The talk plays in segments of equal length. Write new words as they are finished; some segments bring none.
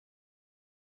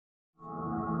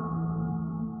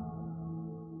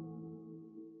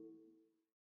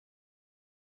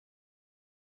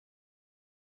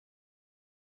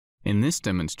In this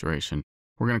demonstration,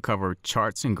 we're going to cover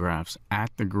charts and graphs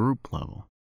at the group level.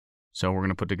 So we're going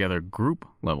to put together group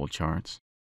level charts,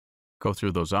 go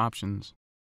through those options,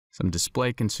 some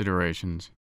display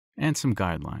considerations, and some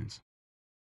guidelines.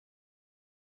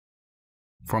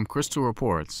 From Crystal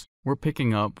Reports, we're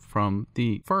picking up from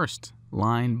the first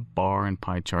line, bar, and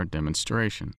pie chart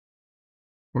demonstration.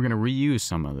 We're going to reuse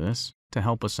some of this to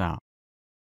help us out.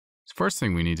 The first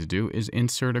thing we need to do is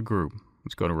insert a group.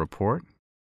 Let's go to Report,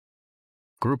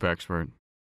 Group Expert,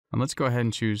 and let's go ahead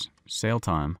and choose Sale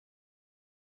Time,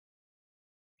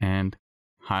 and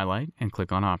highlight and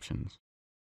click on Options.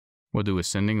 We'll do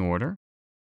ascending order,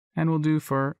 and we'll do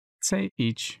for, say,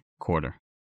 each quarter.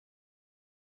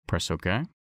 Press OK.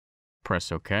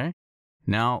 Press OK.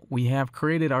 Now we have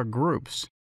created our groups,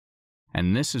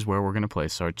 and this is where we're going to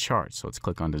place our chart. So let's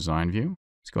click on Design View.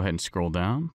 Let's go ahead and scroll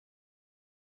down.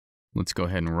 Let's go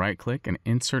ahead and right-click and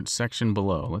insert section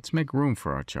below. Let's make room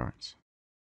for our charts.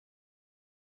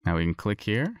 Now we can click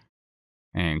here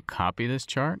and copy this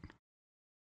chart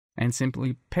and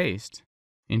simply paste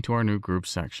into our new group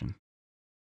section.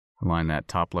 Align that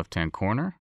top left-hand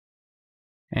corner,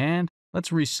 and let's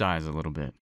resize a little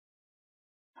bit.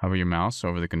 Hover your mouse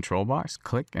over the control box,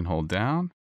 click and hold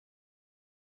down,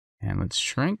 and let's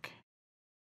shrink.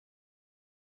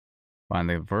 Find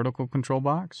the vertical control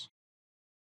box,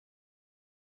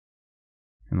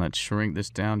 and let's shrink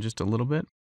this down just a little bit.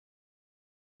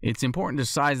 It's important to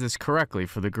size this correctly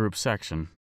for the group section.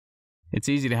 It's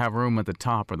easy to have room at the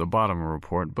top or the bottom of a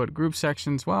report, but group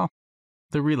sections, well,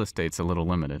 the real estate's a little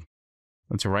limited.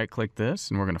 Let's right-click this,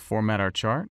 and we're going to format our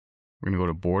chart. We're going to go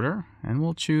to Border, and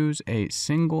we'll choose a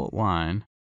single line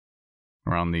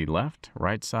around the left,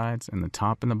 right sides, and the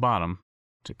top and the bottom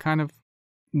to kind of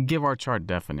give our chart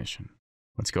definition.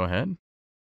 Let's go ahead,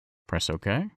 press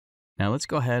OK. Now let's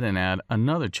go ahead and add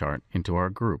another chart into our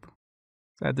group.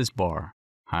 Let's add this bar.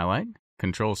 Highlight,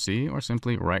 Control-C, or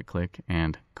simply right-click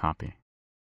and copy.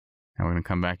 Now we're going to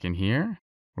come back in here.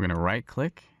 We're going to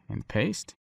right-click and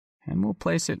paste, and we'll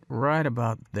place it right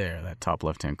about there, that top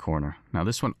left-hand corner. Now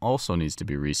this one also needs to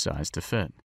be resized to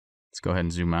fit. Let's go ahead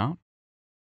and zoom out.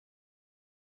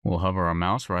 We'll hover our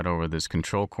mouse right over this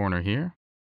control corner here.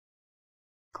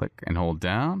 Click and hold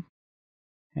down,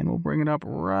 and we'll bring it up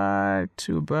right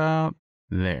to about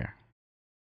there.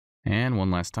 And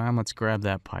one last time, let's grab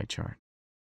that pie chart.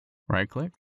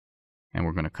 Right-click, and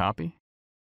we're going to copy.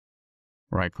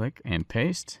 Right-click and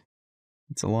paste.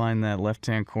 Let's align that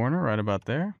left-hand corner right about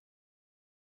there.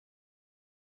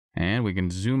 And we can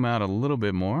zoom out a little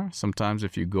bit more. Sometimes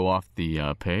if you go off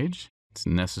the page, it's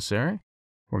necessary.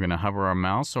 We're going to hover our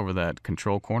mouse over that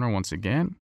control corner once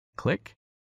again. Click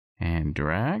and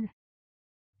drag.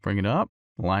 Bring it up,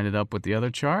 line it up with the other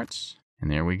charts,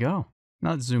 and there we go.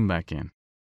 Now let's zoom back in.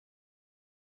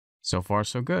 So far,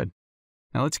 so good.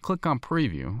 Now let's click on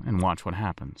Preview and watch what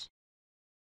happens.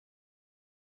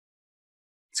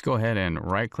 Let's go ahead and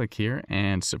right-click here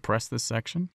and suppress this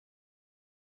section.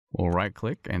 We'll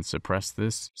right-click and suppress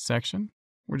this section.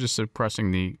 We're just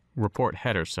suppressing the report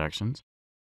header sections.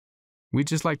 We'd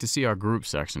just like to see our group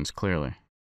sections clearly.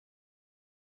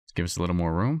 Let's give us a little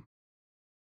more room.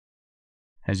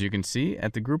 As you can see,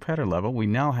 at the group header level, we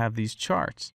now have these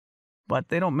charts, but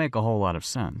they don't make a whole lot of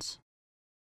sense.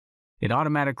 It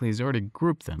automatically has already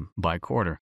grouped them by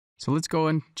quarter. So let's go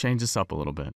and change this up a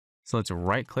little bit. So let's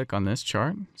right-click on this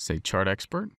chart, say Chart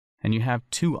Expert, and you have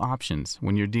two options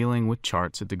when you're dealing with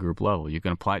charts at the group level. You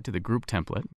can apply it to the group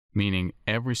template, meaning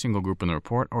every single group in the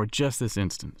report, or just this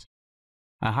instance.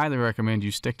 I highly recommend you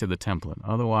stick to the template.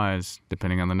 Otherwise,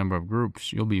 depending on the number of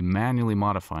groups, you'll be manually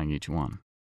modifying each one.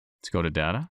 Let's go to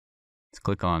Data. Let's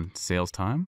click on Sales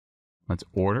Time. Let's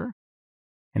Order.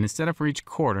 And instead of for each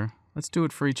quarter, let's do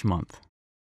it for each month.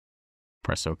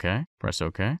 Press OK. Press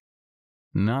OK.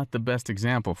 Not the best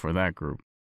example for that group,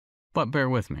 but bear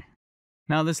with me.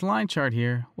 Now this line chart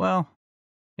here, well,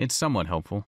 it's somewhat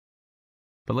helpful,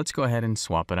 but let's go ahead and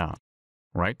swap it out.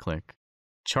 Right-click,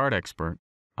 Chart Expert,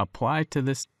 apply to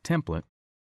this template,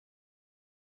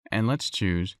 and let's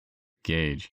choose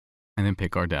Gauge, and then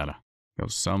pick our data. Go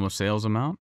Sum of Sales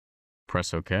Amount,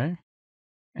 press OK,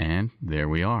 and there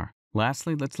we are.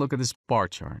 Lastly, let's look at this bar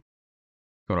chart.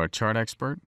 Go to our Chart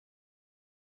Expert,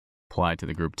 apply to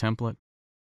the group template,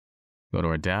 go to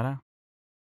our data,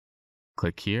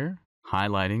 click here,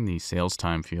 highlighting the sales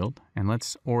time field, and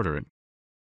let's order it.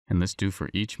 And let's do for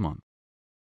each month.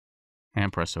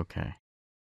 And press OK.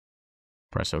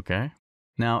 Press OK.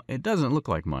 Now, it doesn't look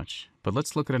like much, but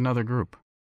let's look at another group.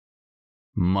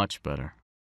 Much better.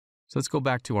 So let's go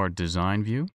back to our design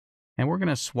view, and we're going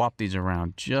to swap these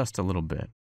around just a little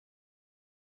bit.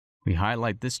 We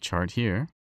highlight this chart here,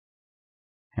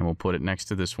 and we'll put it next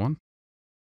to this one.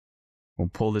 We'll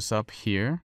pull this up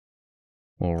here.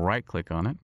 We'll right-click on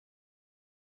it,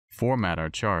 format our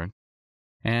chart,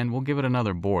 and we'll give it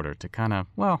another border to kind of,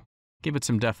 well, give it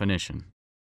some definition.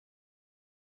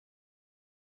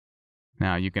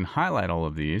 Now you can highlight all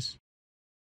of these,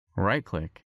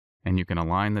 right-click, and you can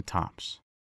align the tops.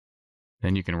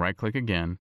 Then you can right-click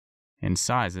again and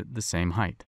size it the same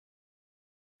height.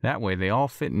 That way they all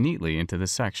fit neatly into the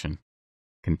section.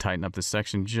 Can tighten up the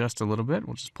section just a little bit.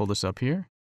 We'll just pull this up here,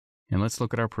 and let's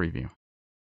look at our preview.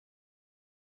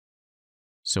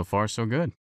 So far, so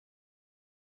good.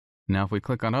 Now if we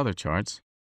click on other charts,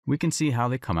 we can see how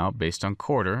they come out based on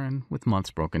quarter and with months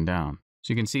broken down.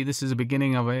 So you can see this is the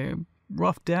beginning of a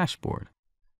rough dashboard.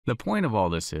 The point of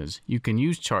all this is you can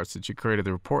use charts that you create at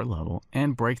the report level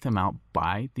and break them out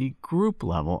by the group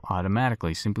level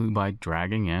automatically simply by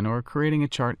dragging in or creating a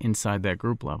chart inside that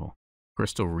group level.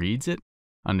 Crystal reads it,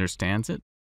 understands it.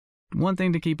 One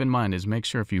thing to keep in mind is make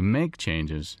sure if you make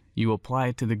changes, you apply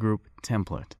it to the group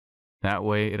template. That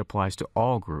way it applies to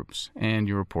all groups and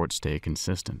your reports stay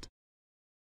consistent.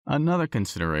 Another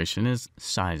consideration is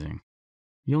sizing.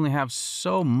 You only have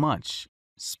so much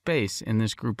space in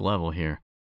this group level here.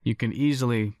 You can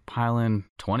easily pile in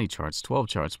 20 charts, 12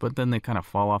 charts, but then they kind of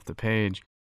fall off the page.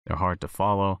 They're hard to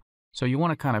follow. So you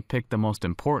want to kind of pick the most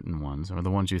important ones or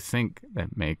the ones you think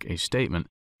that make a statement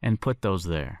and put those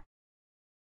there.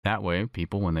 That way,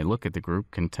 people, when they look at the group,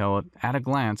 can tell it at a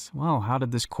glance, well, how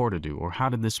did this quarter do or how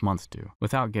did this month do,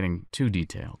 without getting too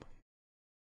detailed.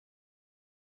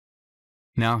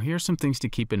 Now, here's some things to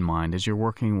keep in mind as you're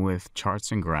working with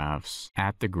charts and graphs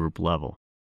at the group level.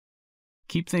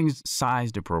 Keep things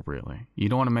sized appropriately. You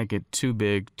don't want to make it too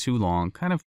big, too long.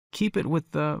 Kind of keep it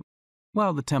with the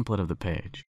template of the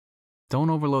page. Don't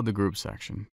overload the group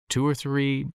section. 2 or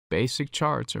 3 basic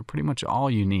charts are pretty much all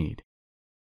you need.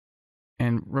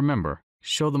 And remember,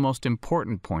 show the most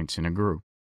important points in a group.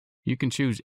 You can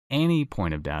choose any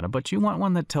point of data, but you want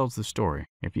one that tells the story.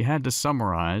 If you had to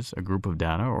summarize a group of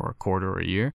data or a quarter or a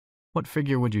year, what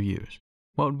figure would you use?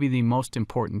 What would be the most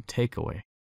important takeaway?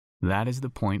 That is the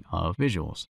point of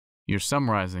visuals. You're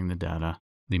summarizing the data,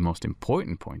 the most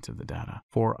important points of the data,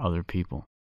 for other people.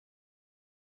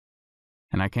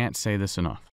 And I can't say this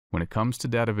enough. When it comes to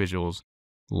data visuals,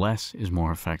 less is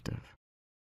more effective.